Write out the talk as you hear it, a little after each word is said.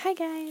Hi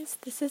guys,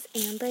 this is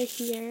Amber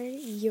here,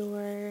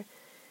 your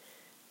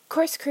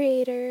course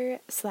creator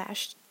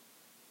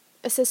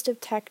 / assistive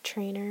tech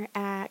trainer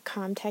at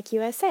Comtech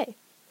USA.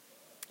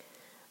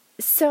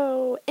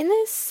 So in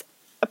this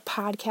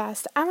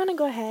podcast, I want to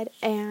go ahead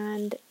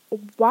and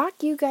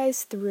walk you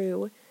guys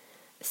through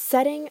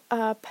setting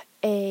up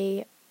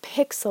a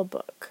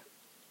Pixelbook.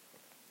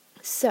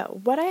 So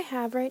what I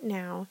have right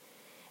now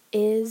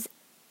is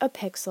a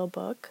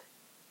Pixelbook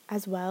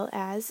as well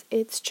as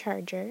its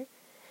charger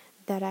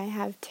that I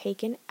have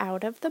taken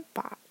out of the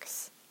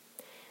box.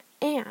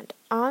 And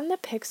on the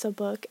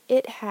Pixelbook,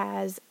 it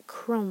has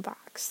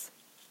Chromevox.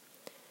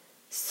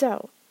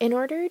 So, in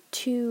order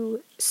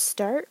to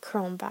start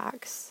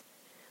Chromevox,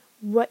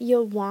 what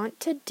you'll want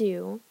to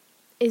do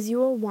is you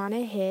will want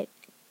to hit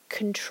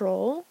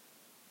Control,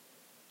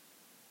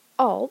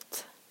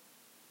 Alt,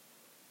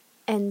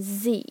 and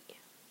Z.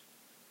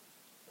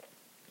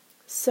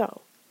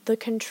 So, the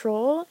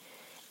Control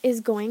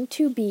is going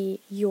to be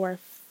your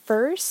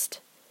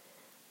first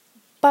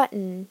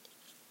button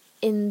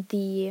in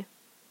the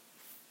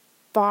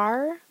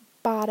far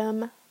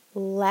bottom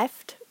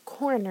left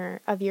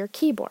corner of your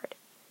keyboard.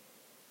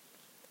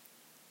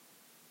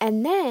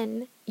 And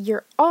then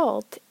your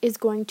Alt is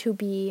going to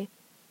be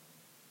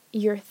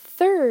your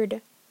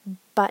third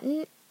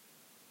button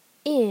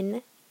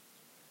in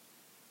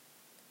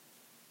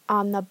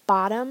on the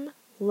bottom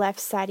left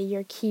side of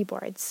your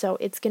keyboard. So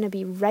it's going to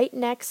be right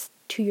next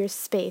to your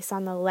space.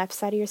 On the left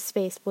side of your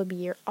space will be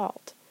your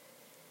Alt.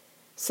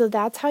 So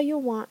that's how you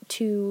want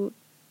to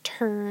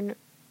turn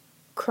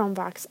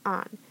Chromevox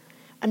on.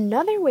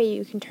 Another way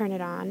you can turn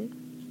it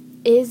on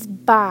is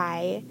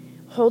by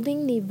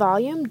holding the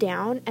volume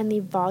down and the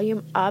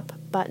volume up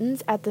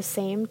buttons at the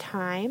same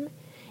time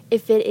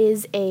if it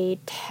is a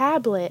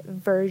tablet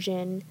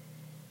version.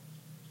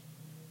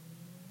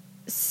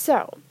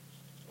 So,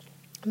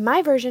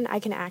 my version I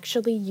can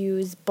actually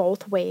use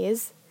both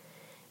ways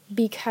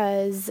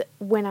because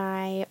when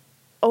I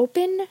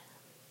open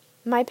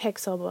my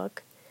Pixelbook,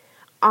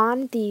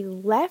 on the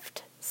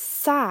left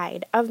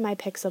side of my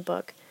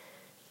Pixelbook,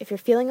 if you're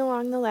feeling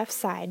along the left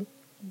side,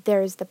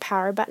 there's the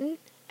power button,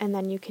 and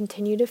then you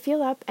continue to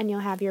feel up, and you'll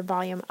have your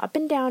volume up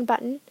and down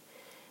button,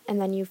 and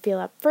then you feel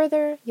up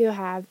further, you'll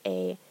have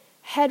a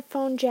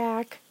headphone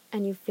jack,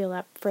 and you feel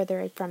up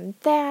further from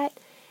that,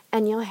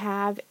 and you'll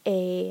have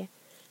a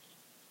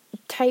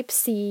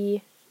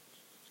Type-C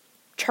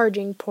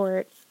charging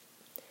port.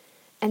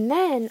 And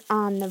then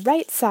on the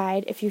right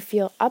side, if you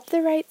feel up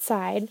the right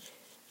side,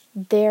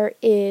 there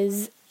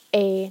is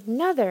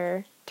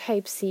another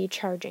Type-C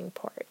charging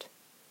port.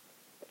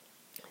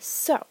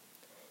 So,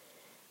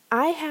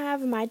 I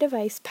have my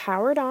device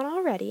powered on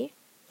already,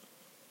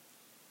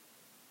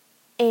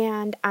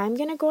 and I'm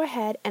going to go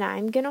ahead and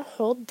I'm going to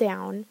hold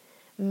down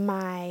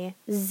my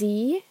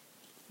Z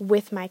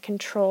with my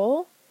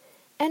Control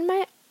and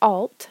my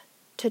Alt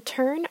to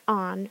turn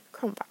on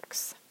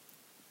Chromevox.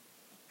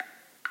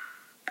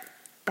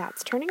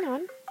 That's turning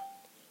on.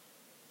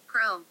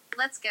 Chrome,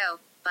 let's go,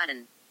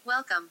 button.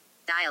 Welcome,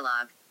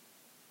 dialog.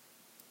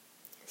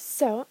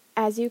 So,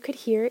 as you could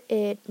hear,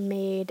 it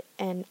made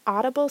an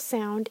audible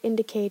sound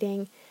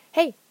indicating,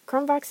 hey,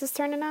 Chromevox is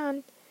turning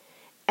on.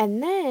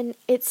 And then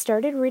it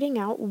started reading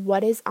out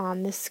what is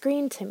on the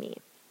screen to me.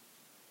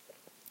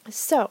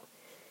 So,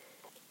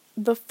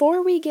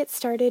 before we get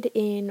started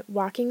in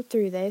walking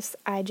through this,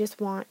 I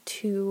just want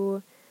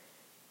to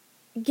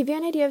give you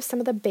an idea of some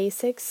of the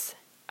basics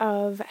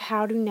of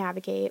how to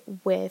navigate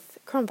with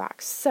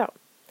Chromevox. So,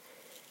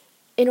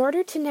 in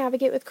order to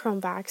navigate with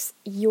Chromevox,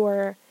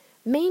 your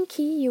main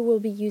key you will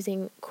be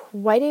using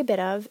quite a bit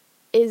of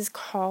is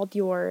called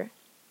your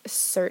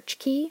search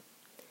key,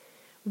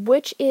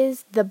 which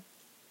is the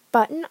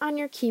button on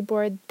your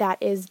keyboard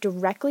that is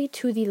directly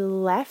to the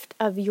left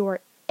of your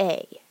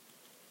A.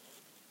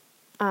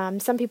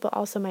 Some people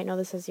also might know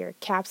this as your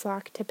caps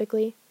lock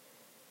typically,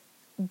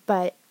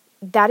 but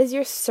that is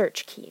your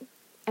search key.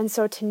 And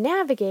so to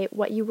navigate,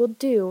 what you will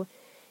do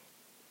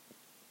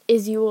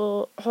is you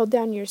will hold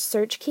down your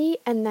search key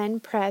and then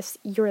press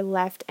your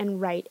left and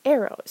right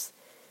arrows.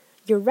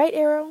 Your right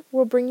arrow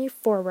will bring you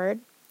forward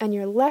and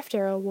your left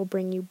arrow will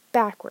bring you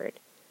backward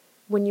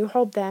when you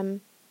hold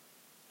them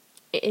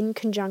in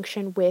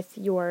conjunction with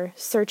your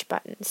search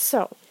button.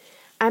 So,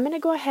 I'm going to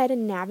go ahead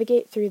and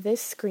navigate through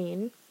this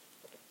screen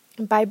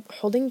by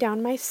holding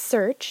down my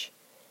search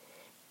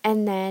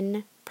and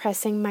then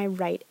pressing my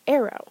right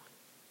arrow.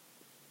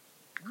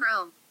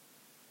 Chrome.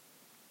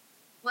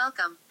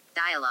 Welcome,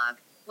 dialog.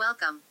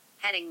 Welcome,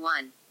 heading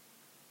 1.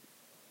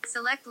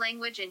 Select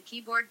language and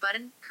keyboard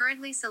button.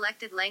 Currently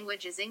selected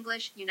language is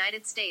English,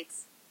 United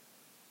States.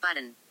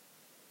 Button.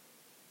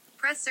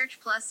 Press search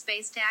plus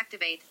space to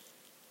activate.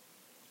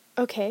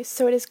 Okay,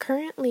 so it is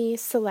currently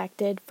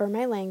selected for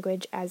my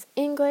language as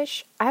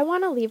English. I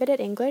want to leave it at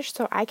English,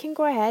 so I can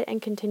go ahead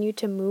and continue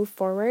to move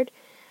forward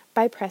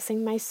by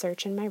pressing my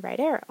search and my right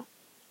arrow.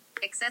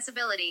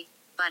 Accessibility,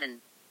 button.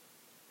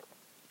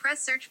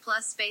 Press search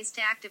plus space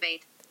to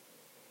activate.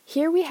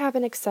 Here we have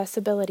an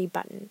accessibility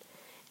button,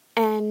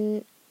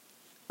 and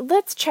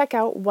let's check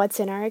out what's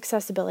in our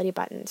accessibility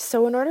button.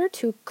 So in order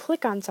to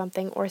click on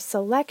something or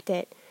select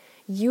it,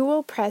 you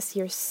will press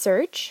your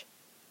search,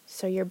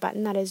 so your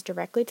button that is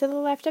directly to the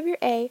left of your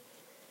A,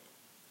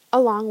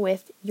 along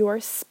with your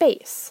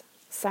space.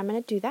 So I'm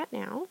going to do that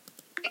now.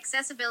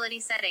 Accessibility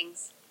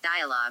settings.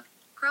 Dialog.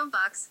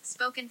 Chromebox.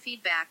 Spoken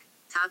feedback.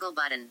 Toggle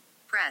button.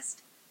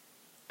 Pressed.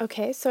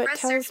 Okay, so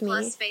Press search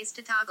plus space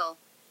to toggle.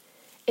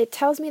 It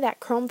tells me that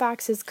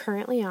Chromevox is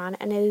currently on,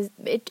 and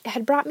it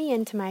had brought me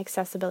into my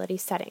accessibility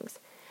settings.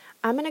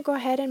 I'm going to go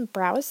ahead and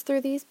browse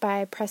through these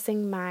by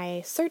pressing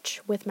my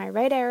search with my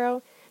right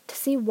arrow to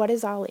see what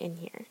is all in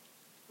here.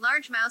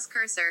 Large mouse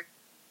cursor.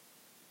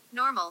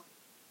 Normal.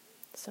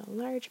 So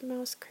large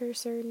mouse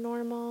cursor,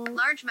 normal.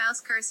 Large mouse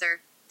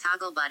cursor.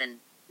 Toggle button.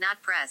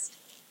 Not pressed.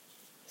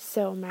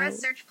 So press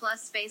search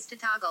plus space to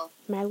toggle.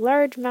 My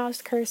large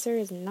mouse cursor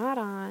is not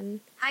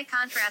on. High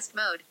contrast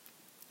mode.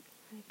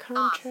 High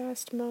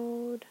contrast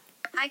mode.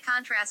 High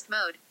contrast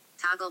mode.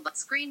 Toggle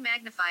screen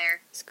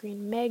magnifier.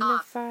 Screen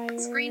magnifier.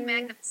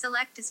 Off.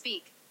 Select to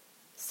speak.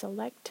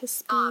 Select to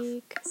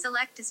speak. Off.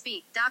 Select to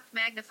speak. Docked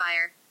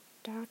magnifier.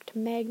 Docked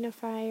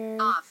magnifier.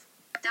 Off.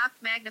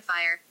 Docked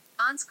magnifier.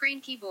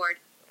 On-screen keyboard.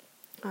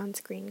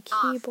 On-screen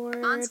keyboard.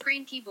 Off.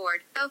 On-screen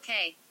keyboard.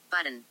 OK.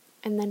 Button.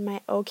 And then my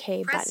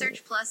OK Press button.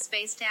 search plus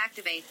space to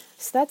activate.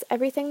 So that's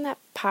everything that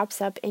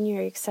pops up in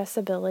your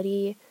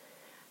accessibility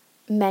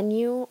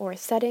menu or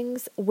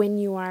settings when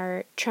you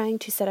are trying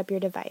to set up your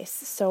device.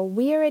 So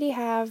we already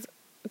have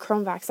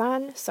Chromevox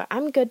on, so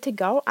I'm good to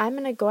go. I'm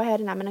going to go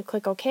ahead and I'm going to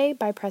click OK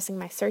by pressing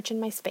my search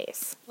and my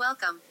space.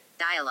 Welcome.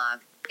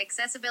 Dialog.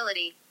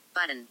 Accessibility.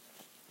 Button.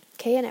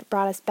 Okay, and it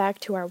brought us back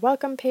to our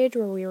welcome page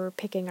where we were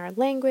picking our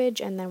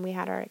language, and then we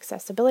had our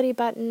accessibility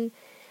button.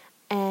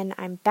 And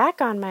I'm back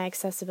on my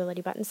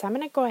accessibility button, so I'm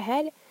going to go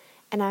ahead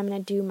and I'm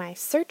going to do my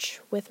search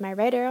with my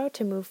right arrow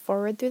to move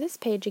forward through this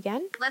page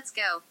again. Let's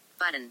go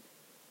button.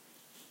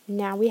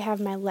 Now we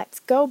have my Let's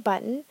Go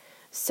button,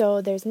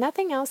 so there's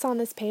nothing else on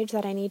this page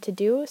that I need to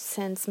do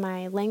since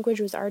my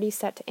language was already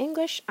set to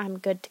English. I'm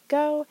good to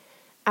go.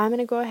 I'm going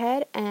to go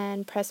ahead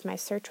and press my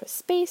search with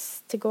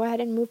space to go ahead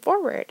and move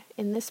forward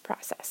in this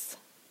process.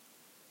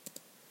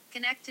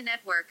 Connect to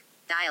network.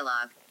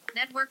 Dialog.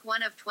 Network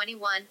 1 of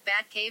 21,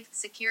 Batcave,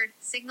 secured,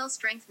 signal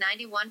strength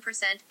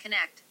 91%,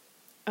 connect.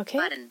 Okay.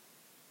 Button.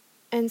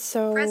 And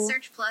so press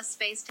search plus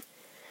space.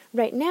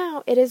 Right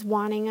now it is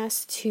wanting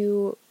us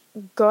to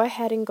go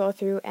ahead and go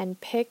through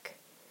and pick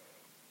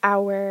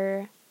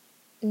our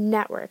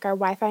network, our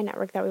Wi-Fi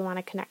network that we want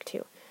to connect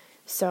to.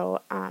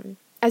 So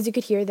as you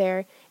could hear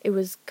there, it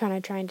was kind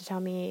of trying to tell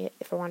me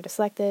if I wanted to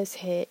select this,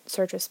 hit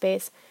search with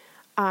space.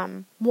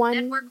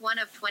 Network 1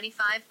 of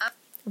 25, up.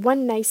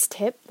 One nice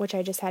tip, which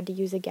I just had to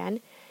use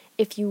again,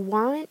 if you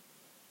want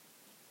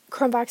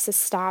Chromevox to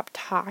stop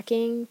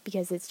talking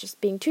because it's just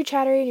being too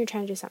chattery and you're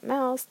trying to do something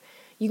else,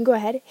 you can go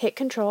ahead, hit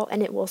Control,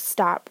 and it will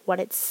stop what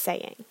it's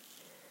saying.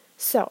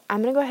 So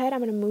I'm going to go ahead, I'm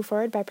going to move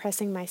forward by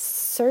pressing my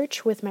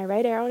search with my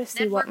right arrow to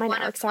see what my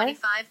networks are.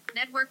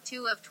 Network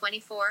 2 of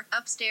 24,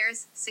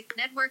 upstairs,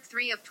 Network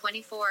 3 of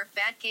 24,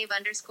 Batcave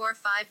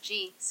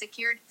 _5G,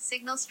 secured,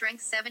 signal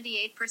strength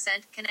 78%,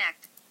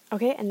 connect.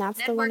 Okay, and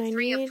that's the one I need.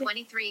 Network 3 of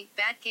 23,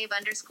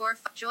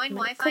 Batcave join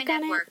Wi-Fi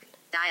network,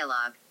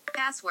 dialog,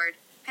 password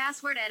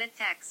edit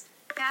text,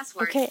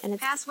 password, okay, and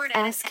it's password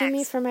asking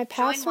me for my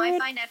password. Join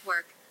Wi-Fi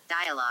network,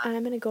 dialog.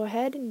 I'm going to go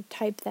ahead and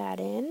type that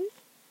in.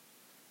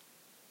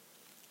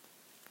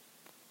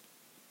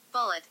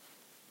 Bullet,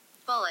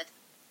 bullet,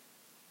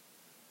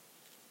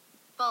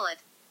 bullet,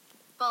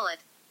 bullet,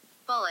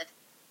 bullet,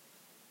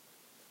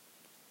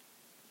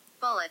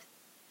 bullet,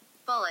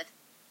 bullet,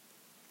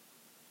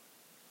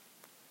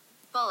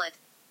 bullet,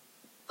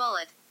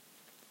 bullet.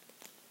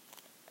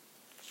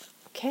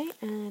 Okay,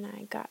 and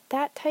I got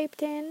that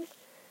typed in,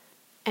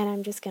 and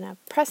I'm just going to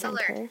press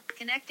Alert. enter.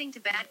 Connecting to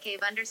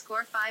Batcave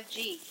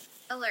 _5G.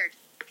 Alert.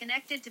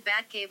 Connected to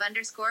Batcave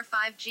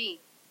 _5G.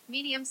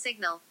 Medium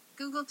signal.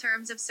 Google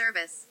Terms of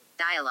Service.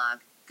 Dialog.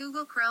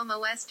 Google Chrome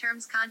OS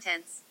Terms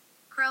Contents.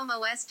 Chrome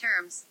OS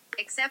Terms.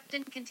 Accept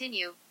and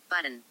continue.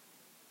 Button.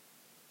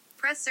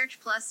 Press search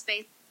plus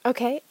space.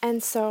 Okay,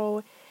 and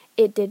so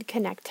it did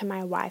connect to my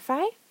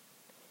Wi-Fi.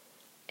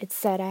 It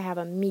said I have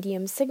a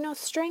medium signal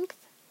strength,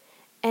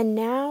 and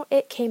now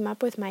it came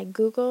up with my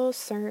Google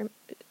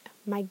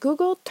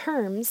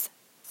Terms,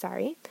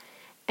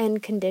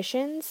 and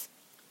conditions.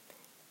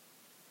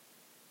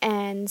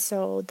 And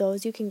so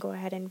those you can go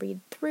ahead and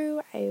read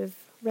through. I've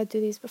read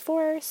through these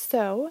before.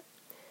 So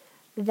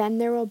then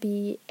there will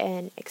be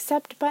an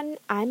accept button.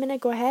 I'm going to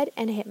go ahead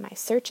and hit my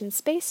search and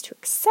space to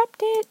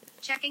accept it.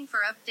 Checking for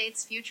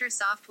updates. Future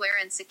software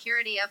and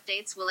security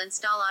updates will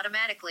install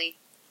automatically.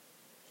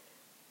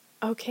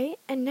 Okay,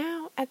 and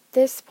now at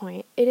this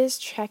point, it is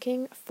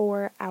checking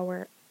for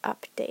our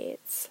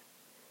updates.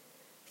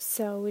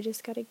 So we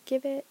just got to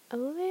give it a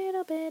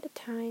little bit of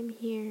time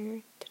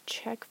here to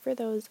check for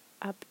those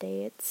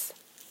updates.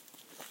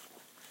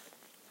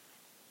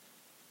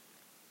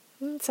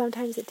 And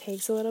sometimes it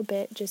takes a little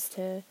bit just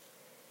to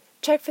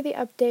check for the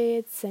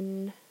updates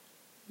and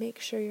make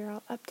sure you're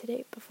all up to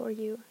date before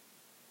you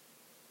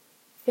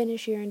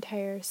finish your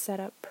entire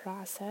setup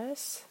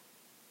process.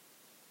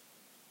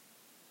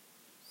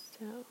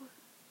 So,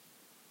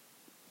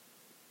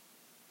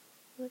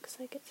 looks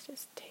like it's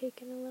just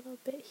taken a little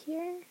bit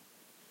here.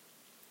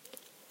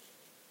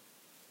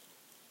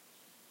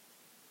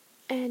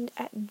 And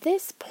at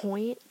this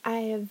point, I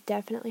have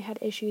definitely had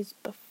issues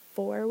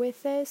before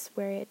with this,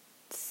 where it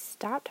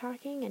stopped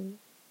talking and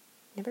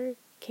never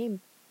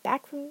came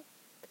back from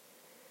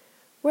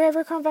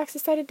wherever Chromevox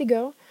decided to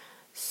go.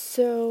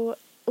 So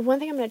one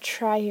thing I'm going to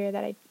try here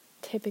that I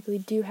typically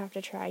do have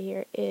to try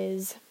here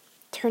is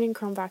turning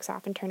Chromevox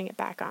off and turning it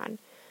back on.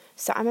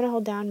 So I'm going to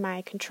hold down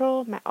my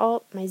Control, my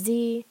Alt, my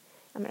Z.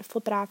 I'm going to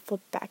flip it off,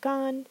 flip it back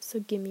on. So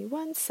give me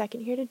 1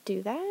 second here to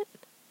do that.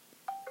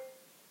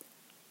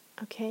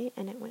 Okay,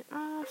 and it went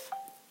off.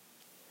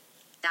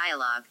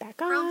 Dialogue.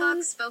 Back on.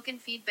 Chromevox spoken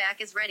feedback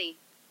is ready.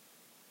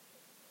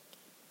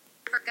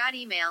 Forgot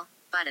email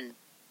button.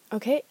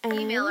 Okay, and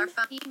Email or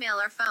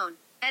phone.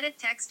 Edit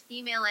text,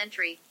 email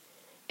entry.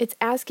 it's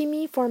asking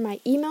me for my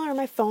email or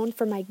my phone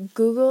for my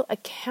Google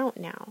account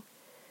now.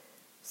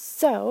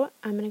 So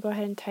I'm going to go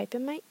ahead and type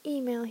in my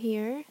email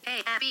here.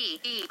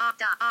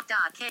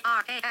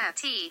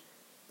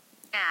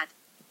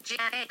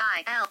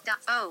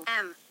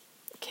 ABE.KRAFT@GAIL.OM.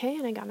 Okay,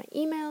 and I got my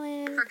email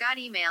in. Forgot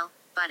email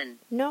button.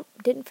 Nope,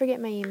 didn't forget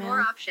my email.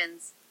 More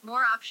options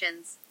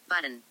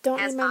button. Don't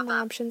Has need my more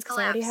pop-up. options because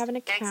I already have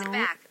an Collapsed. account. Exit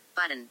back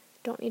button.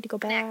 Don't need to go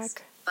back.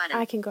 Next button.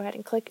 I can go ahead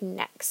and click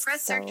next.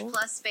 Press search So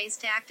plus space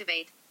to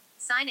activate.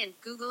 Sign in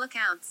Google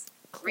accounts.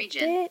 Clicked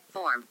Region. it.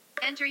 Form.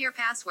 Enter your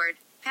password.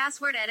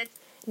 Password edit.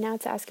 Now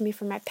it's asking me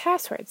for my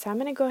password. So I'm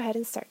going to go ahead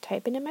and start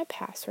typing in my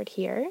password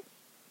here.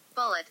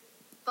 Bullet.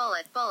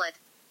 Bullet. Bullet.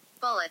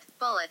 Bullet.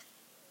 Bullet.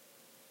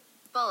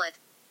 Bullet.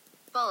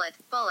 Bullet.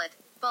 Bullet.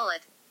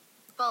 Bullet.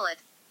 Bullet.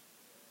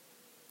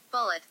 Bullet.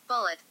 Bullet.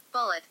 Bullet.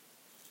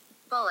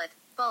 Bullet.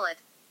 Bullet.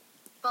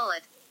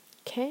 Bullet.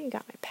 Okay,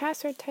 got my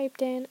password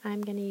typed in.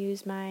 I'm going to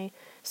use my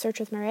search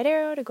with my right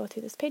arrow to go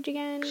through this page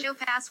again. Show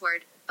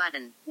password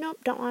button. Nope,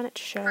 don't want it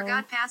to show.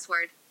 Forgot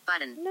password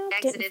button. Nope,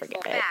 didn't Exited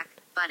forget full it. back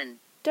button.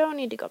 Don't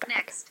need to go back.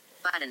 Next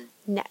button.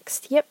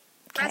 Next, yep.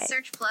 Okay. Press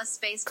search plus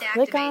space to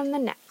Click activate. on the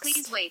next.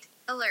 Please wait.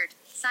 Alert.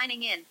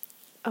 Signing in.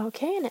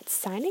 Okay, and it's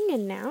signing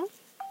in now.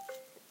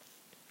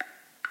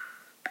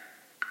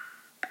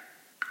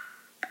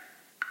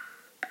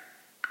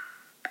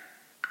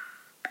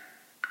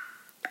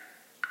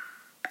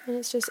 And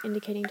it's just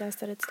indicating to us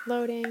that it's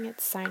loading,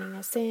 it's signing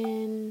us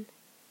in.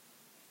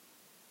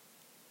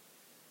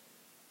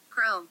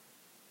 Chrome.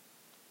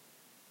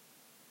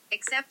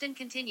 Accept and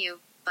continue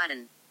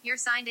button. You're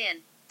signed in.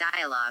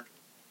 Dialog.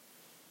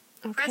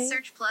 Press Okay,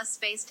 search plus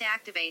space to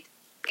activate.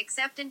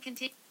 Accept and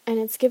continue. and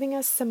it's giving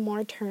us some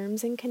more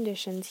terms and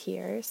conditions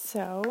here,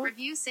 so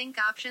Review sync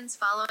options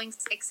following.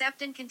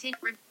 Accept and continue.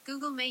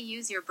 Google may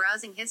use your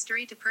browsing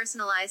history to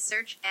personalize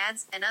search,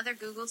 ads, and other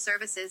Google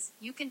services.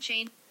 You can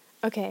change.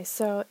 okay,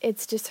 so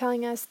it's just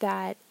telling us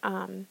that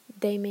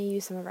they may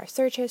use some of our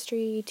search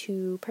history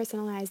to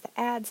personalize the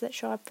ads that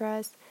show up for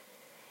us,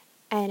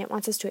 and it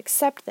wants us to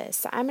accept this.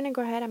 So I'm going to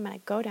go ahead, I'm going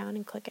to go down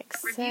and click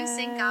accept. Review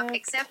sync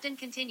accept and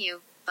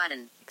continue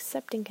button.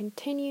 Accept and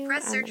continue.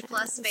 Press I'm search gonna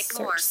plus space search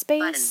more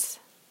space.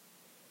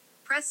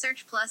 Press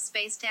search plus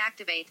space to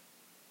activate.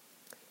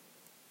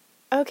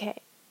 Okay,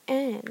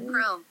 and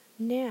Chrome.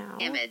 now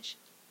Image.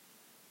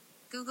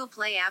 Google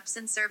Play apps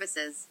and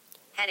services.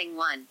 Heading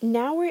 1.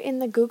 Now we're in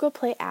the Google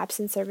Play apps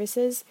and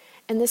services,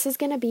 and this is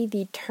going to be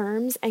the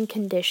terms and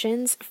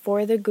conditions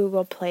for the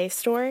Google Play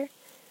Store.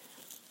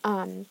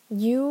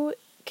 You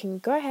can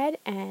go ahead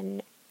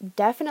and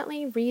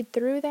definitely read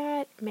through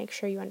that, make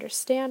sure you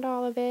understand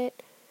all of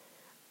it.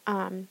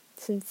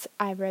 Since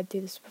I've read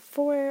through this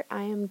before,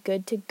 I am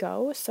good to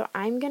go, so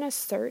I'm going to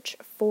search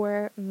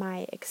for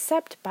my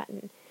accept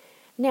button.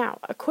 Now,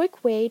 a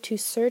quick way to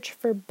search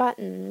for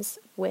buttons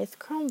with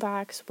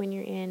Chromevox when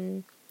you're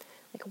in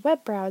like a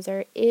web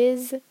browser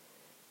is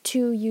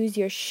to use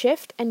your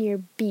Shift and your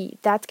B.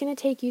 That's going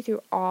to take you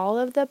through all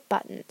of the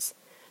buttons.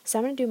 So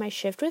I'm going to do my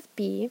Shift with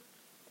B.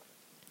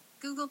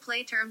 Google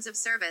Play terms of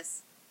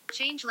service.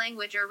 Change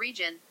language or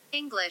region.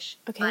 English.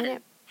 Okay, Button. and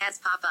it Has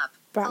pop-up.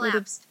 brought me to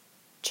Collapsed.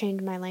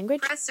 change my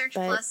language, Press search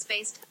but plus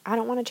space. I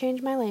don't want to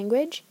change my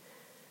language.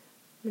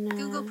 I'm gonna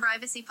Google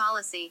privacy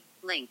policy.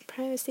 Link.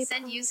 privacy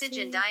Send policy. usage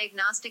and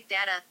diagnostic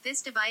data.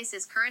 This device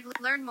is currently.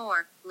 Learn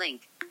more.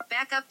 Link.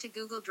 Back up to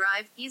Google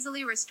Drive.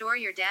 Easily restore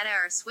your data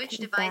or switch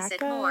Can device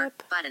back at more.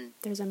 up. Button.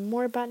 There's a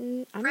more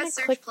button. I'm going Press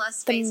to search click plus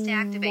space to the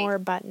activate. more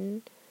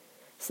button,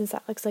 since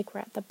that looks like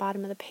we're at the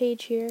bottom of the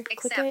page here.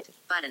 Click Accept. it.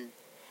 Button.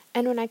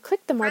 And when I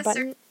click the more Press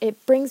button,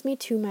 it brings me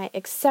to my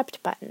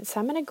accept button. So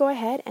I'm going to go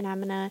ahead and I'm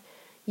going to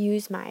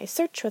use my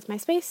search with my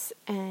space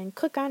and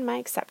click on my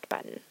accept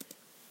button.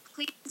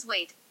 Please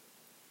wait.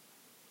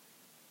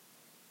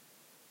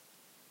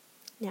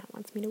 Now it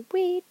wants me to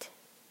wait.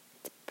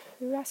 It's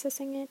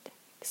processing it,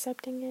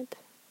 accepting it,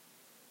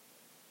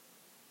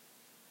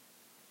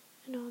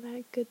 and all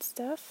that good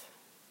stuff.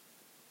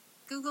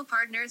 Google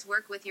partners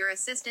work with your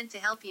assistant to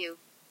help you.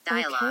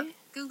 Dialog. Okay.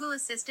 Google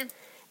Assistant.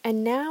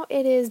 And now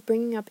it is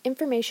bringing up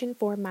information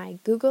for my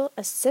Google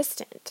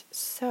Assistant.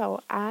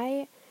 So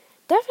I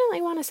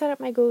definitely want to set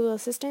up my Google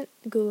Assistant.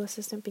 Google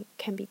Assistant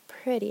can be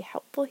pretty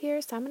helpful here,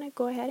 so I'm going to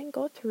go ahead and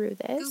go through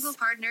this. Google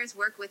Partners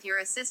work with your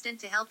assistant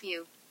to help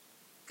you.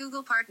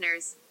 Google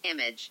Partners.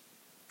 Image.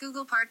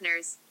 Google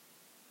Partners.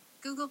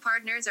 Google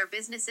Partners are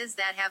businesses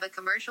that have a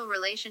commercial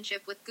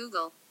relationship with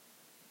Google.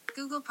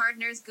 Google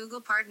Partners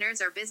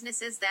are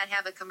businesses that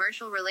have a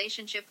commercial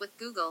relationship with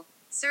Google.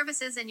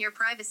 Services in your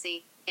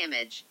privacy.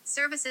 Image.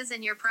 Services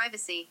in your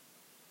privacy.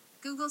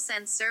 Google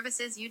sends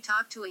services you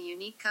talk to a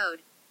unique code.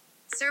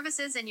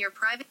 Services in your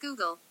private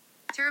Google.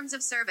 Terms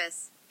of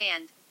service.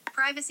 And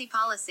privacy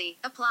policy.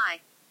 Apply.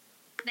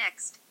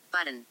 Next.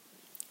 Button.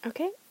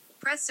 Okay.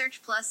 Press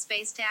search plus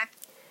space tag.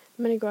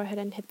 I'm going to go ahead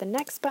and hit the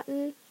next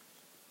button.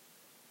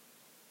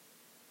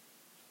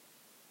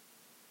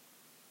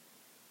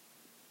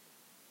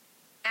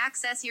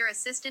 Access your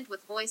assistant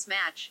with voice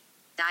match.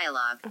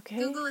 Dialog. Okay.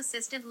 Google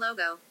Assistant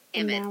logo.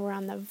 And Image. now we're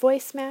on the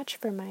voice match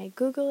for my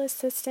Google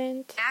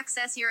Assistant.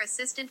 Access your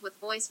assistant with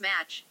voice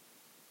match.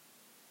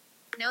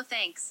 No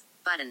thanks.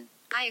 Button.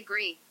 I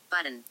agree.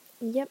 Button.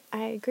 Yep,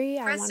 I agree.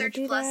 I Press want to search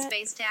do plus that.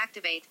 space to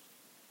activate.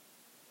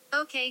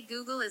 Okay,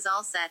 Google is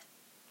all set.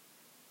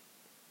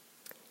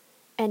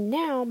 And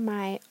now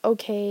my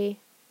OK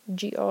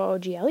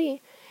Google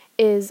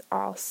is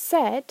all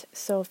set.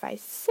 So if I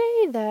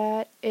say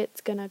that,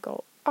 it's going to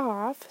go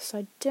off. So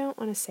I don't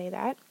want to say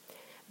that.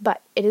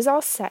 But it is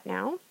all set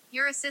now.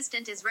 Your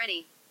assistant is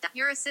ready.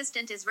 Your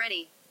assistant is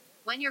ready.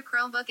 When your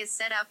Chromebook is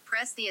set up,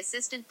 press the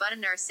assistant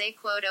button or say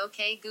quote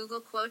OK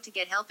Google quote to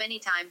get help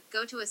anytime.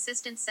 Go to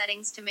assistant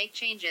settings to make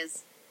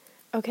changes.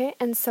 Okay,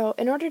 and so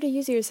in order to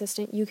use your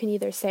assistant, you can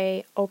either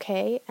say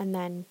OK and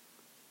then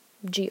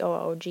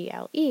Google,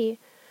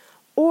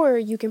 or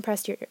you can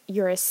press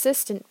your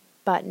assistant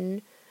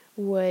button,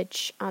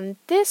 which on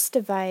this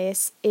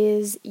device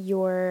is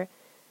your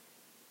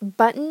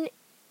button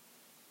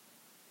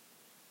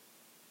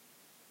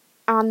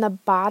on the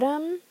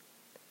bottom,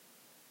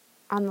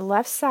 on the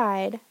left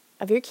side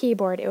of your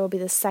keyboard. It will be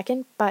the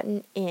second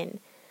button in.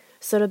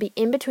 So it'll be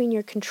in between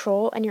your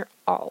Control and your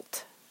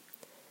Alt.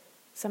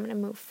 So I'm going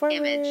to move forward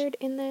Image.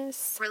 in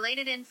this.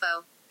 Related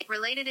info.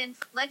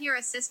 Let your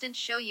assistant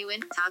show you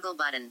in toggle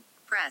button.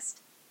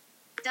 Pressed.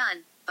 Done.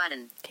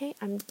 Button. Okay,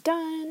 I'm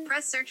done.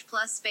 Press search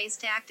plus space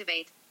to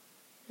activate.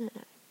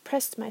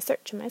 Pressed my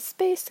search and my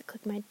space to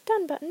click my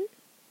done button.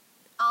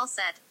 All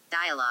set.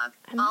 Dialog.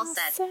 I'm all all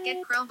set. set.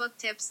 Get Chromebook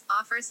tips,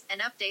 offers,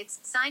 and updates.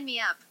 Sign me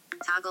up.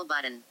 Toggle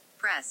button.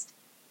 Pressed.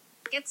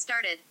 Get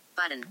started.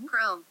 Button.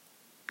 Chrome.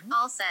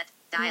 All set.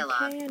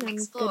 Dialog. Okay, and I'm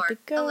Explore. good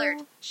to go.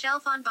 Alert.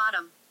 Shelf on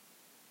bottom.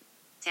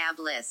 Tab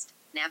list.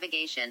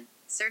 Navigation.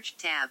 Search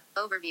tab.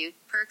 Overview.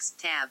 Perks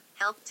tab.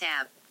 Help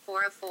tab.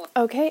 404.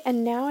 Okay,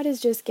 and now it is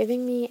just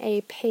giving me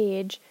a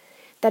page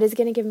that is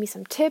going to give me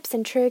some tips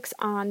and tricks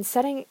on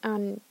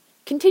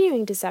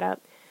continuing to set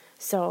up.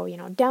 So,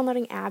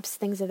 downloading apps,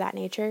 things of that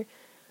nature.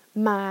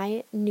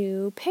 My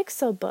new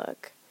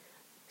Pixelbook.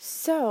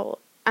 So,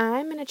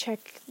 I'm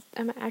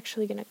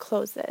actually going to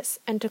close this.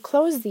 And to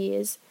close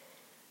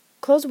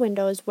close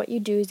Windows, what you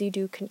do is you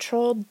do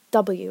Control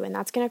W, and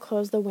that's going to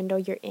close the window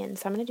you're in.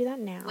 So I'm going to do that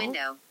now.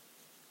 Window.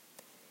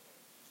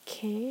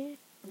 Okay.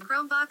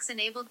 Chromebox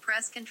enabled.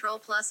 Press Control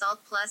plus Alt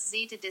plus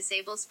Z to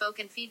disable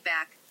spoken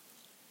feedback.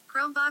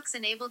 Chromebox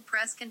enabled.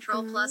 Press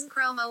Control plus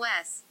Chrome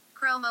OS.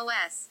 Chrome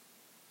OS.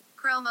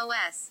 Chrome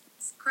OS.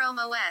 Chrome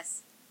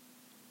OS.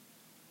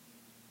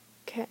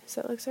 Okay,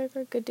 so it looks like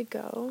we're good to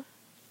go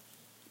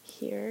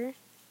here.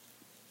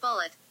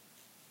 Bullet.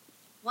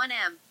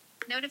 1M.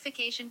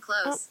 Notification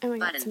close. Oh, and we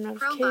got button. some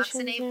Chromebox notifications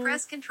enabled. now.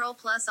 Press Control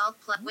plus Alt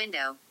plus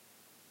Window.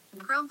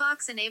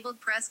 Chromebox enabled.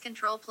 Press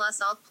Control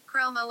plus Alt.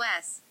 Chrome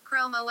OS.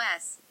 Chrome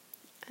OS.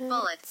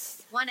 Bullet.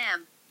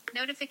 1M.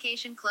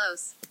 Notification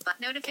close.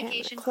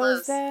 Notification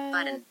close close. that.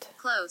 Button.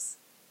 Close.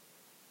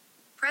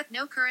 Press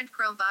no current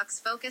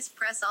Chromebox focus.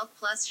 Press Alt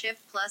plus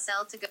Shift plus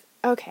L to go.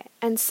 Okay,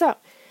 and so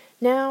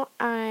now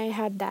I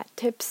had that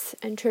tips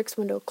and tricks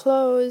window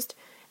closed,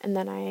 and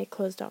then I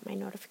closed out my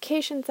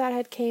notifications that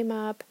had came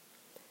up.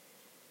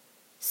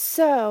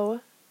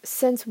 So,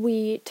 since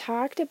we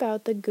talked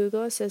about the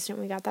Google Assistant,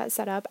 we got that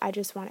set up, I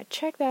just want to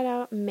check that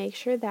out and make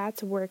sure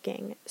that's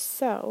working.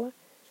 So,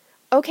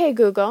 okay,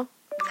 Google.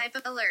 Type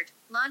of alert.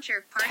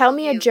 Launcher. Tell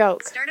me a view.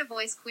 joke. Start a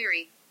voice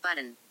query.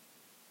 Button.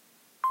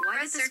 Why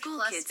Press did the search school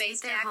plus kids space eat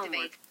to their activate.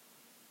 homework?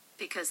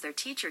 Because their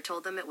teacher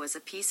told them it was a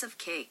piece of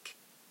cake.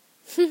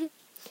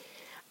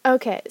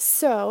 Okay,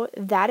 so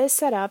that is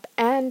set up,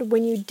 and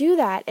when you do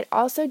that, it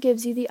also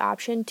gives you the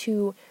option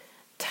to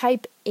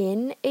type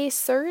in a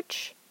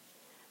search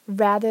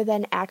rather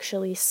than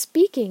actually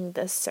speaking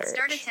the search.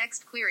 Start a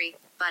text query.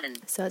 Button.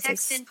 So it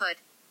text says input.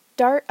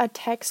 Start a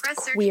text Press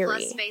search plus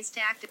query. space to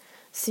activate.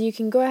 So you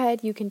can go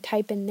ahead, you can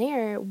type in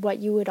there what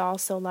you would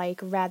also like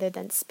rather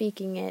than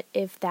speaking it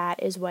if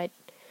that is what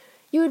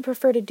you would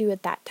prefer to do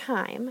at that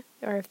time,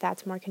 or if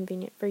that's more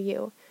convenient for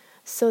you.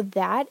 So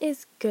that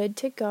is good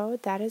to go.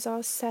 That is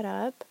all set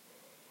up.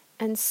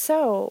 And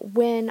so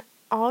when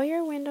all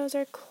your windows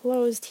are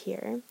closed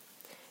here,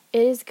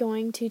 it is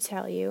going to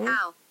tell you,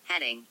 How,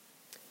 heading.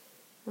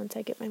 once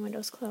I get my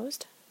windows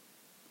closed,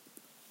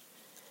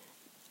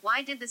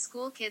 Why did the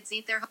school kids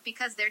eat their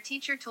because their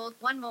teacher told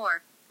one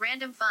more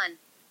random fun.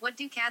 What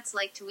do cats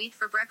like to eat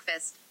for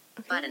breakfast?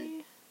 okay.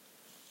 Button.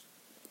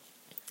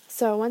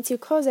 So once you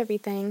close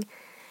everything,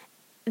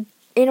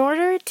 in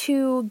order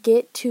to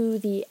get to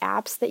the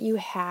apps that you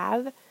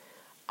have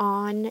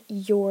on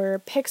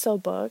your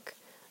Pixelbook,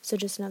 so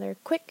just another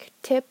quick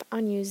tip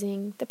on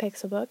using the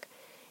Pixelbook,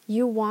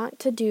 you want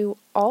to do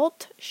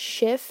Alt,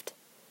 Shift,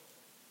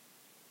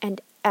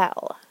 and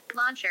L.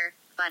 Launcher,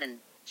 button.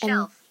 And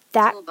Shelf,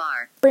 that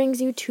toolbar.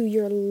 brings you to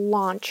your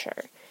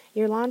launcher.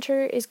 Your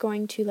launcher is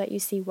going to let you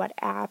see what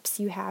apps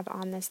you have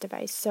on this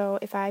device. So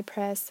if I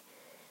press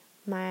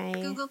my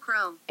Google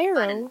Chrome, arrow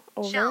button.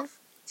 over, Shelf,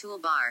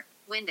 toolbar,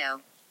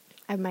 window.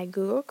 I have my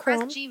Google Press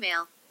Chrome,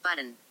 Gmail,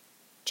 button.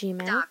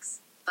 Gmail, Docs,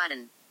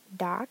 button.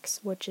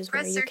 Docs, which is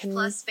Press search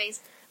plus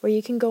space. where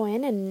you can go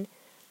in and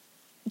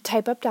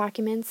type up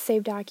documents,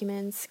 save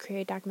documents,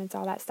 create documents,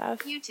 all that stuff.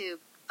 YouTube,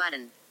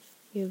 button.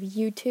 You have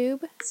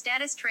YouTube,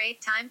 Status tray,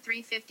 time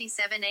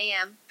 3:57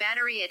 a.m.,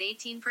 battery at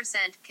 18%,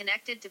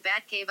 connected to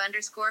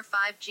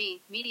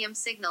Batcave_5G, medium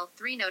signal,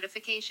 3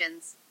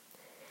 notifications.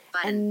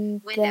 Button,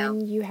 and window.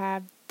 then you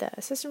have the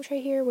system tray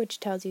here, which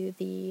tells you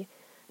the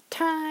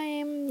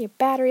time, your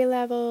battery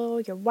level,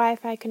 your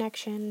Wi-Fi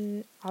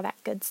connection, all that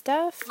good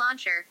stuff.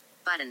 Launcher,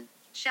 button,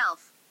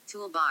 shelf,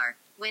 toolbar,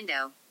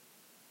 window.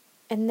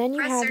 And then you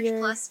Press have search your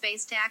plus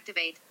space to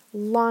activate.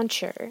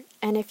 launcher.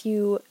 And if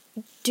you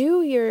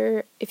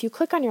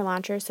click on your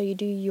launcher, so you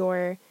do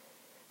your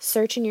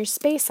search and your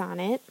space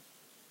on it,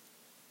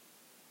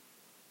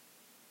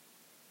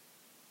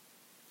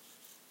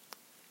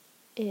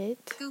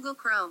 Google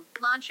Chrome,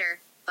 launcher,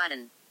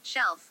 button,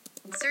 shelf.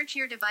 Search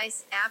your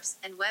device, apps,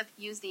 and web.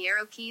 Use the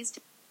arrow keys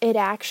to it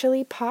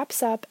actually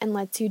pops up and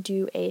lets you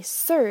do a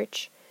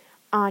search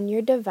on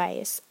your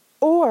device,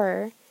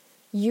 or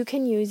you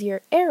can use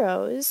your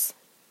arrows.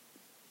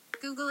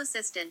 Google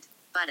Assistant,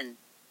 button.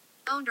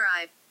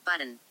 OneDrive,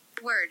 button.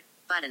 Word,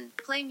 button.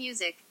 Play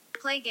music,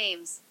 play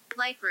games,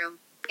 Lightroom,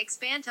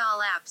 expand to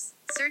all apps.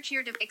 Search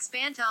your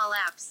expand to all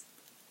apps.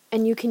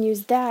 And you can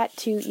use that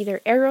to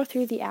either arrow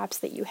through the apps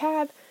that you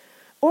have,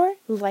 or,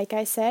 like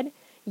I said,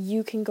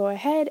 you can go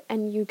ahead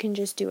and you can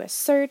just do a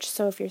search.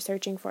 So if you're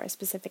searching for a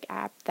specific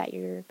app that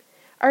you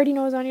already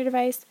know is on your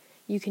device,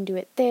 you can do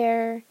it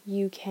there.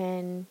 You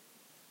can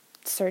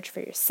search for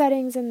your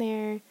settings in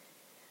there,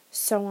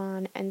 so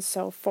on and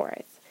so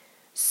forth.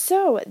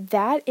 So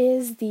that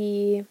is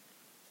the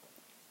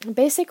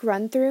basic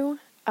run-through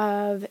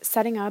of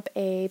setting up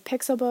a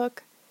Pixelbook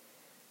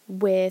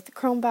with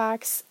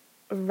Chromevox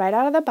right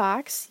out of the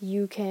box.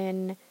 You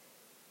can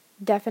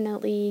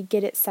definitely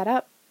get it set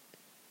up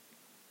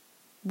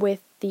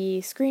with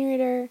the screen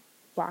reader,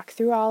 walk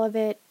through all of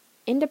it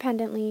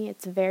independently.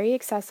 It's very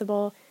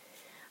accessible,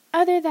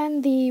 other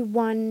than the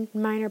one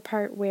minor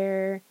part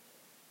where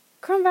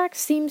Chromevox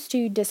seems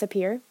to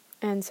disappear,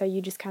 and so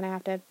you just kind of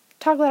have to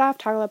toggle it off,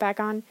 toggle it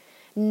back on.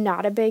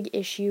 Not a big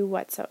issue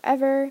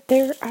whatsoever.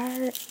 There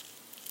are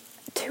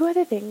two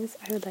other things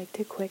I would like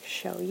to quick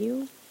show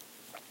you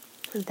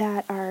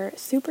that are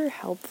super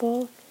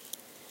helpful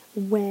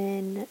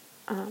when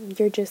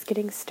you're just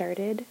getting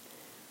started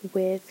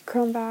with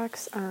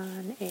Chromevox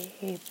on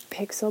a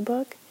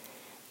Pixelbook,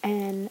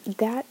 and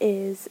that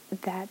is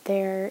that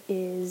there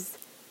is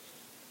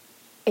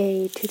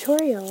a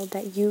tutorial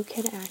that you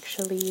can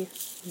actually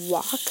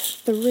walk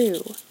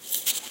through.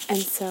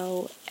 And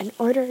so in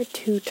order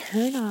to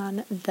turn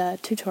on the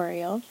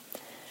tutorial,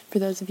 for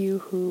those of you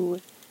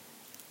who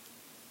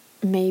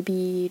may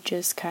be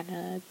just kind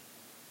of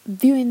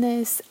viewing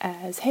this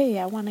as, hey,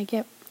 I want to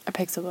get a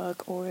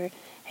Pixelbook, or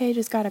hey, I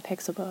just got a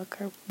Pixelbook,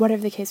 or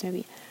whatever the case may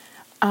be.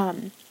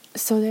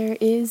 So there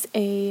is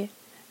a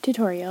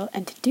tutorial,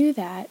 and to do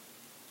that,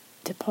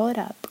 to pull it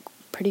up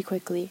pretty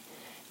quickly,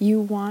 you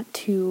want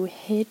to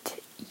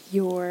hit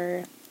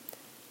your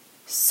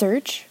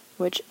search,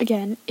 which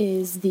again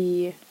is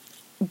the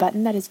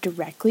button that is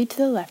directly to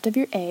the left of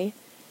your A,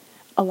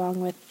 along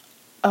with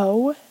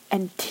O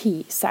and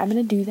T. So I'm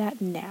going to do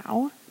that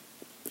now.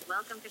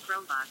 Welcome to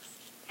Chromevox,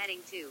 heading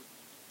 2.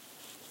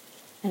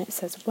 And it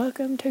says,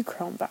 welcome to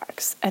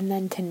Chromevox. And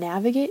then to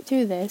navigate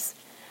through this,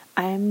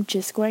 I'm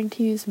just going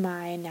to use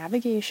my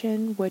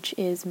navigation, which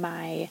is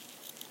my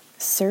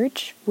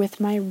search with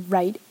my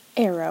right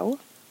arrow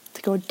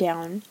to go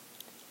down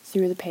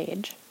through the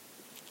page.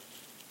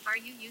 Are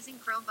you using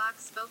Chromevox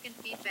spoken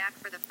feedback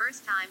for the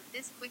first time?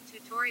 This quick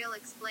tutorial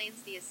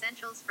explains the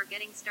essentials for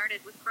getting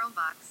started with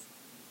Chromevox.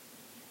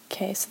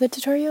 Okay, so the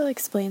tutorial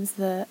explains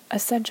the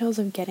essentials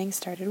of getting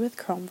started with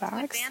To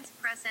Chromevox. advance,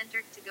 press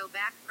enter. To go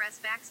back, press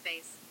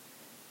backspace.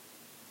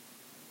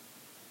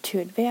 To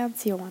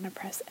advance, you'll want to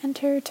press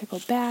enter. To go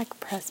back,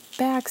 press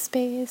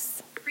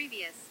backspace.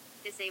 Previous,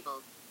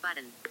 disabled,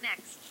 button.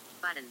 Next,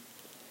 button.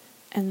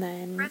 And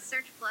then Press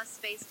search plus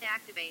space to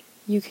activate.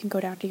 you can go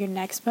down to your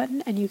next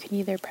button, and you can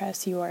either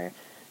press your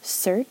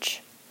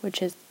search,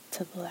 which is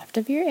to the left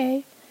of your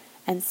A,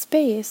 and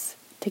space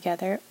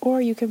together,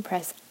 or you can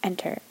press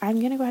enter. I'm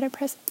going to go ahead and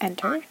press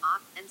enter. On,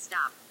 off, and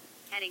stop.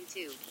 Heading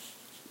 2.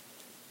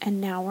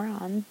 And now we're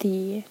on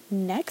the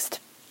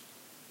next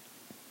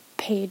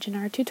page in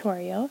our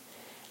tutorial.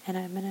 And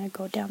I'm going to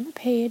go down the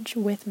page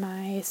with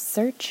my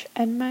search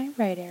and my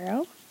right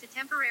arrow. To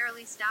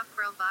temporarily stop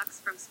Chromevox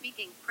from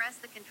speaking, press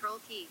the control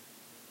key.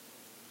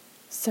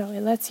 So it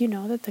lets you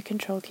know that the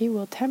control key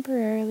will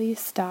temporarily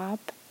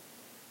stop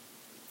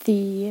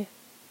the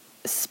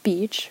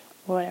speech,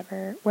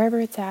 wherever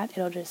it's at.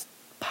 It'll just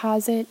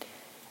pause it.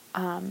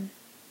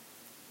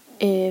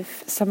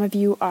 If some of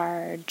you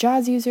are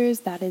JAWS users,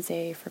 that is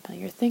a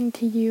familiar thing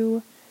to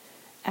you,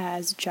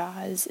 as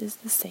JAWS is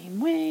the same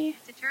way.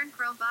 To turn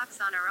Chromevox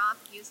on or off,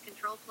 use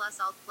Control plus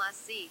Alt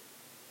plus Z.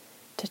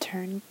 To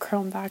turn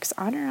Chromevox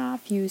on or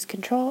off, use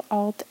Control,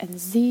 Alt, and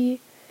Z.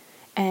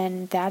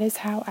 And that is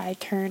how I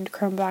turned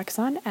Chromevox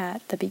on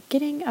at the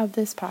beginning of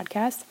this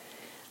podcast.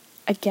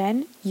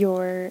 Again,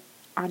 you're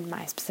on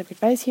my specific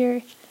device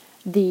here.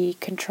 The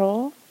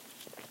Control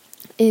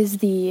is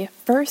the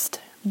first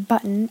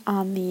button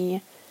on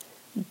the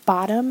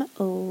bottom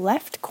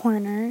left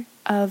corner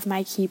of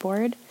my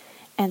keyboard,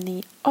 and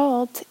the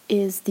Alt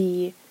is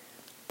the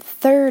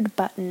third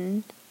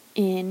button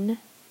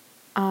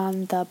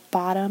on the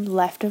bottom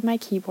left of my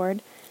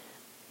keyboard.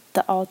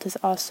 The Alt is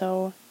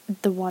also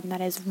the one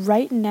that is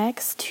right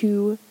next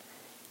to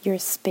your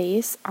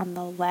space on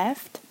the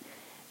left.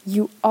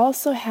 You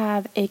also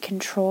have a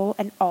Control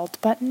and Alt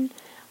button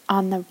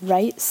on the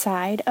right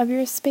side of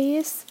your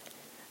space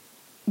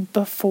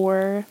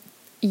before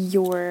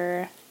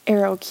your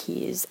arrow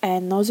keys,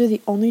 and those are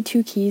the only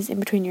two keys in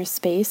between your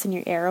space and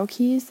your arrow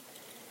keys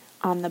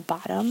on the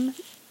bottom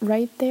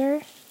right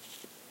there.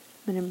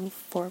 I'm going to move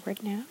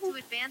forward now. To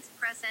advance,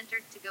 press enter.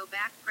 To go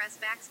back, press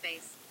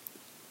backspace.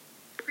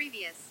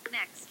 Previous,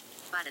 next,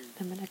 button.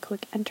 I'm going to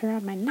click enter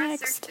on my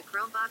Press next. search the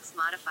Chromevox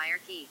modifier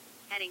key.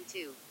 Heading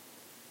 2.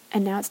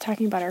 And now it's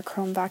talking about our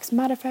Chromevox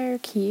modifier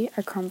key.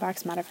 Our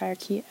Chromevox modifier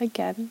key,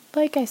 again,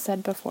 like I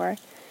said before,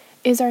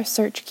 is our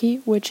search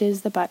key, which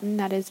is the button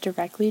that is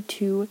directly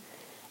to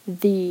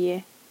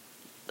the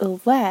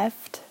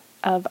left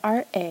of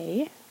our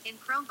A. In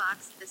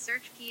Chromevox, the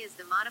search key is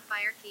the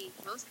modifier key.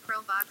 Most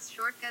Chromevox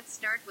shortcuts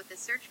start with the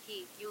search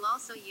key. You'll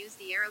also use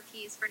the arrow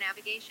keys for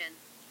navigation.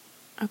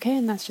 Okay,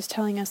 and that's just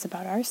telling us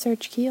about our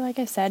search key, like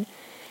I said,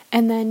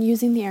 and then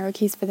using the arrow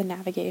keys for the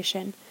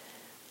navigation.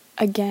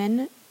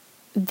 Again,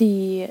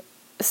 the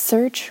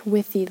search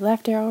with the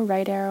left arrow,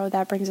 right arrow,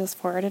 that brings us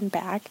forward and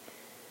back.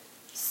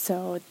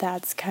 So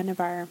that's kind of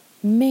our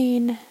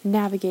main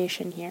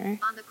navigation here.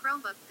 On the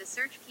Chromebook, the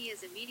search key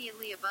is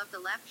immediately above the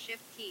left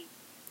shift key.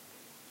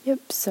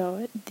 Yep,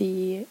 so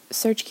the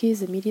search key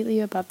is immediately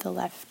above the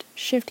left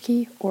shift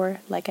key, or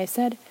like I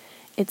said,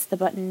 it's the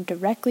button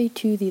directly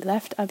to the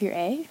left of your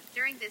A.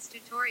 During this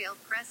tutorial,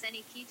 press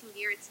any key to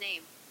hear its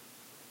name.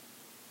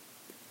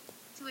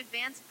 To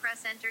advance,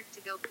 press enter.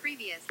 To go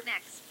previous,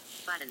 next,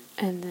 button.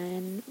 And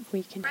then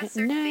we can Press hit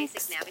search next.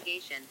 basic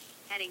navigation.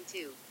 Heading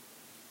 2.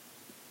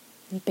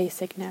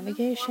 Basic To move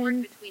navigation.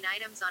 forward between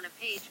items on a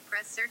page,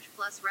 press search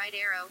plus right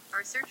arrow,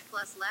 or search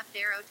plus left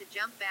arrow to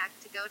jump back.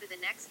 To go to the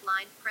next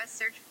line, press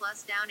search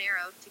plus down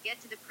arrow. To get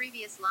to the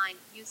previous line,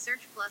 use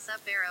search plus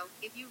up arrow.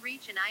 If you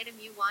reach an item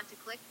you want to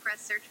click,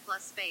 press search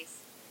plus space.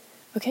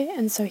 Okay,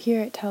 and so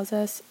here it tells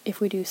us if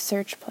we do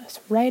search plus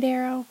right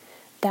arrow,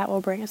 that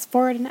will bring us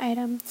forward an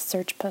item.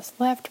 Search plus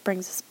left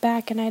brings us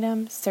back an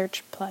item.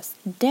 Search plus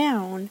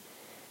down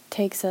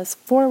takes us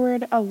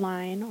forward a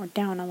line or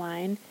down a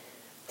line.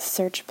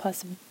 Search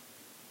plus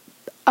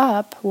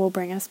up will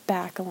bring us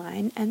back a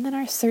line. And then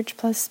our search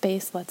plus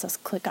space lets us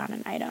click on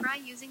an item. Try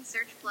using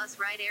search plus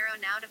right arrow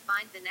now to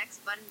find the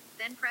next button,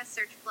 then press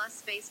search plus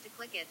space to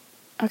click it.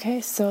 Okay,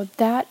 so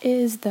that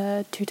is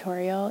the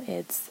tutorial.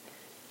 It's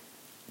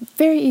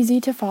very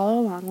easy to follow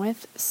along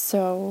with,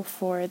 so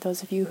for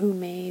those of you who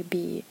may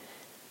be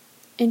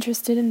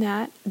interested in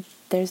that,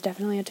 there's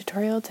definitely a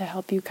tutorial to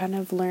help you kind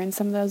of learn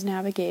some of those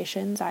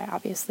navigations. I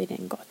obviously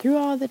didn't go through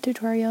all of the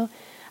tutorial.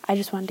 I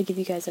just wanted to give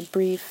you guys a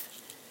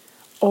brief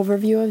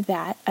overview of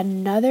that.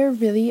 Another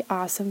really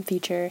awesome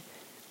feature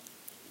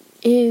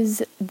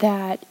is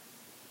that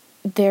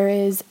there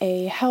is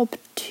a help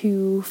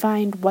to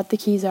find what the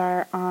keys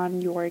are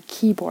on your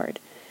keyboard.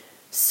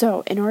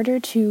 So in order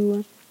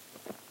to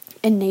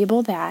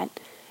enable that,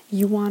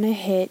 you want to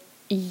hit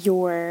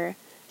your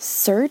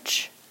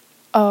search,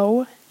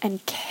 O,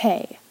 and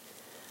K.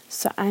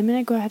 So I'm going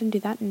to go ahead and do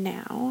that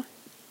now.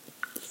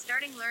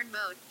 Starting learn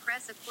mode,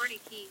 press a QWERTY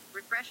key,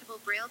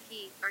 refreshable braille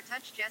key, or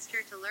touch gesture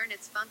to learn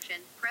its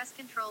function. Press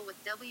Control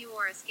with W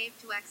or Escape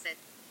to exit.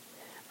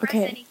 Press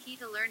Okay. any key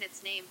to learn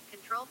its name.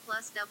 Control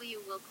plus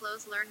W will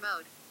close learn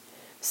mode.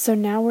 So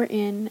now we're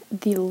in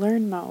the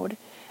learn mode,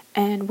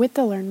 and with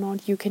the learn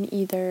mode you can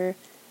either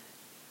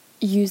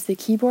use the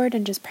keyboard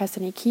and just press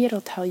any key,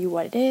 it'll tell you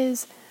what it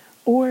is,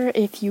 or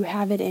if you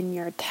have it in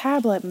your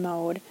tablet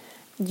mode,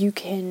 you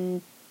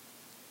can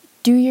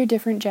do your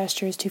different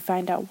gestures to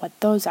find out what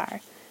those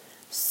are.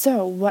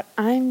 So what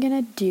I'm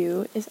gonna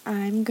do is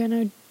I'm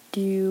gonna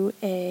do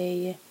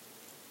a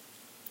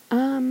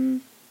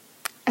I'm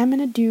going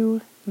to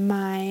do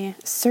my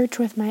search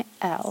with my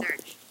L.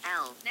 Search.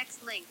 L.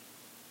 Next link.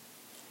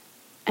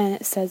 And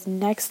it says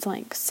next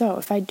link. So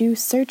if I do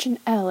search in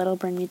L, it'll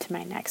bring me to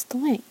my next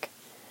link.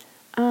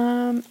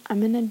 I'm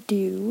going to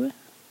do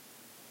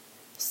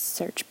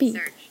search B.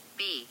 Search.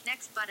 B.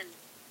 Next button.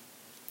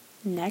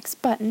 Next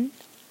button.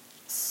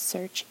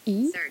 Search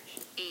E. Search.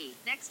 E.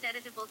 Next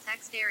editable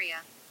text area.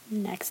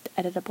 Next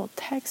editable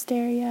text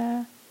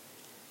area.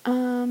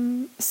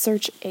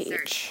 Search H.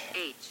 Search.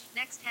 H.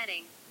 Next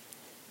heading.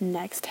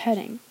 Next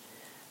heading.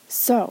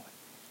 So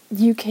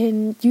you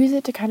can use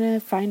it to kind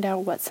of find out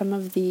what some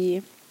of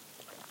the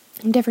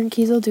different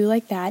keys will do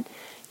like that.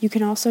 You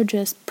can also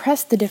just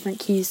press the different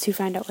keys to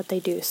find out what they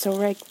do. So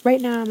right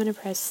now I'm going to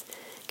press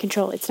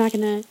Control. It's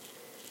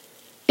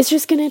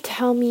just going to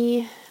tell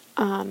me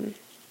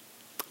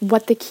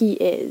what the key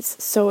is.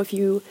 So if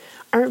you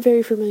aren't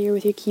very familiar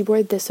with your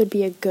keyboard, this would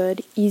be a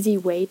good, easy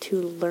way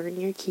to learn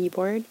your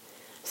keyboard.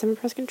 So I'm going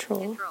to press Control.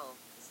 Control.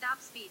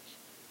 Stop speech.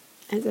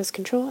 And it says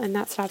Control, and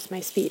that stops my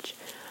speech.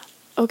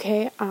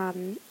 Okay,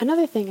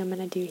 another thing I'm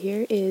going to do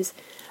here is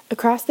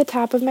across the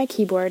top of my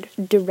keyboard,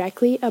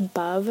 directly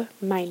above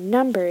my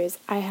numbers,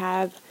 I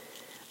have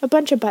a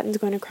bunch of buttons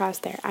going across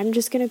there. I'm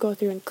just going to go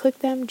through and click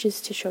them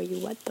just to show you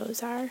what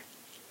those are.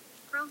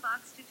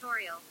 Chromebox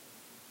tutorial.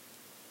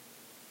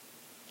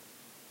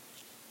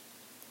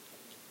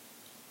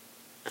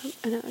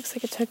 And it looks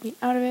like it took me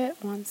out of it.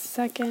 1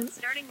 second.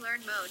 Starting learn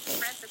mode.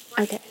 Press the plus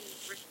Okay.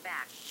 key.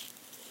 Back.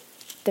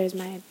 There's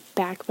my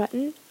back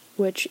button,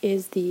 which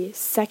is the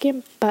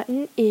second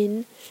button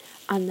in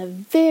on the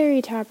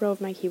very top row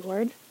of my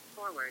keyboard.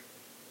 Forward.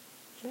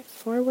 My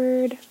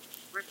forward,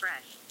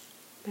 Refresh.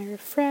 my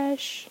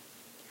refresh,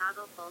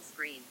 Toggle full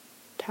screen.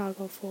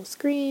 toggle full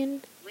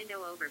screen, Window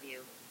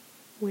overview.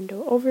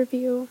 window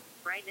overview,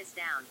 Brightness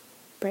down.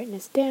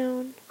 brightness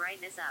down,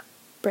 Brightness up.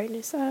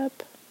 brightness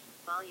up,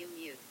 Volume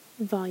mute.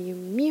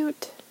 volume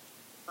mute,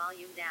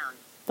 Volume down.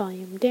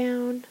 volume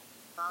down,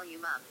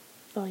 Volume up.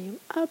 volume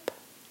up.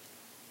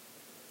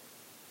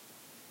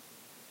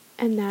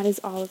 And that is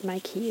all of my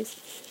keys.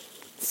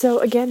 So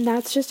again,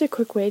 that's just a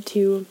quick way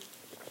to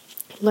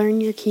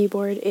learn your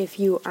keyboard if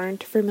you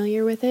aren't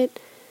familiar with it.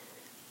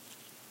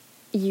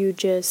 You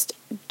just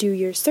do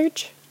your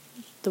search,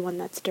 the one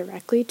that's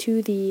directly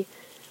to the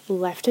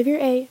left of your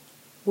A,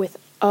 with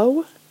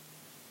O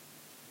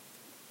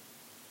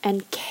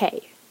and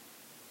K.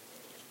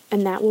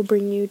 And that will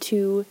bring you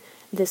to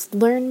this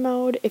learn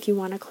mode. If you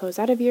want to close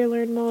out of your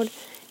learn mode,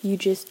 you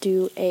just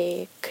do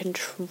a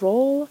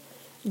Control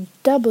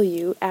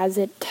W as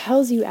it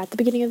tells you at the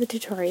beginning of the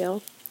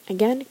tutorial.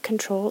 Again,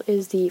 Control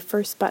is the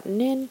first button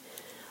in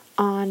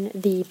on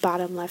the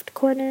bottom left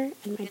corner,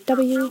 and my Intro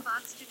W,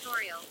 Chromebox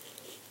tutorial.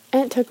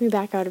 and it took me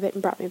back out of it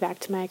and brought me back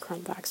to my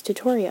Chromebox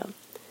tutorial.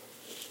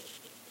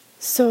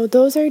 So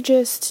those are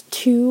just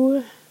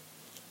two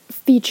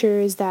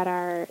features that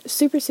are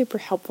super, super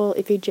helpful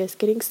if you're just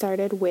getting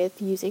started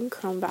with using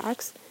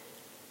Chromebox.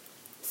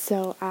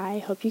 So I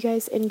hope you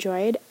guys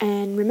enjoyed,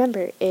 and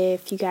remember,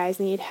 if you guys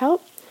need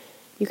help,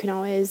 you can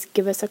always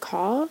give us a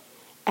call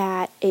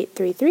at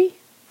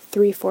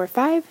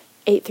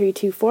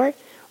 833-345-8324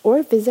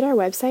 or visit our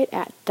website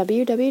at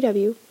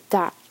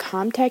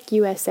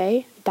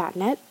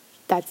www.comtechusa.net.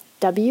 That's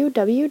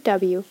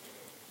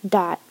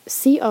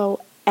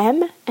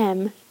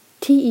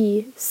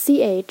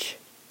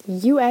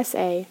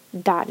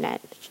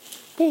www.comtechusa.net.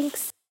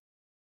 Thanks.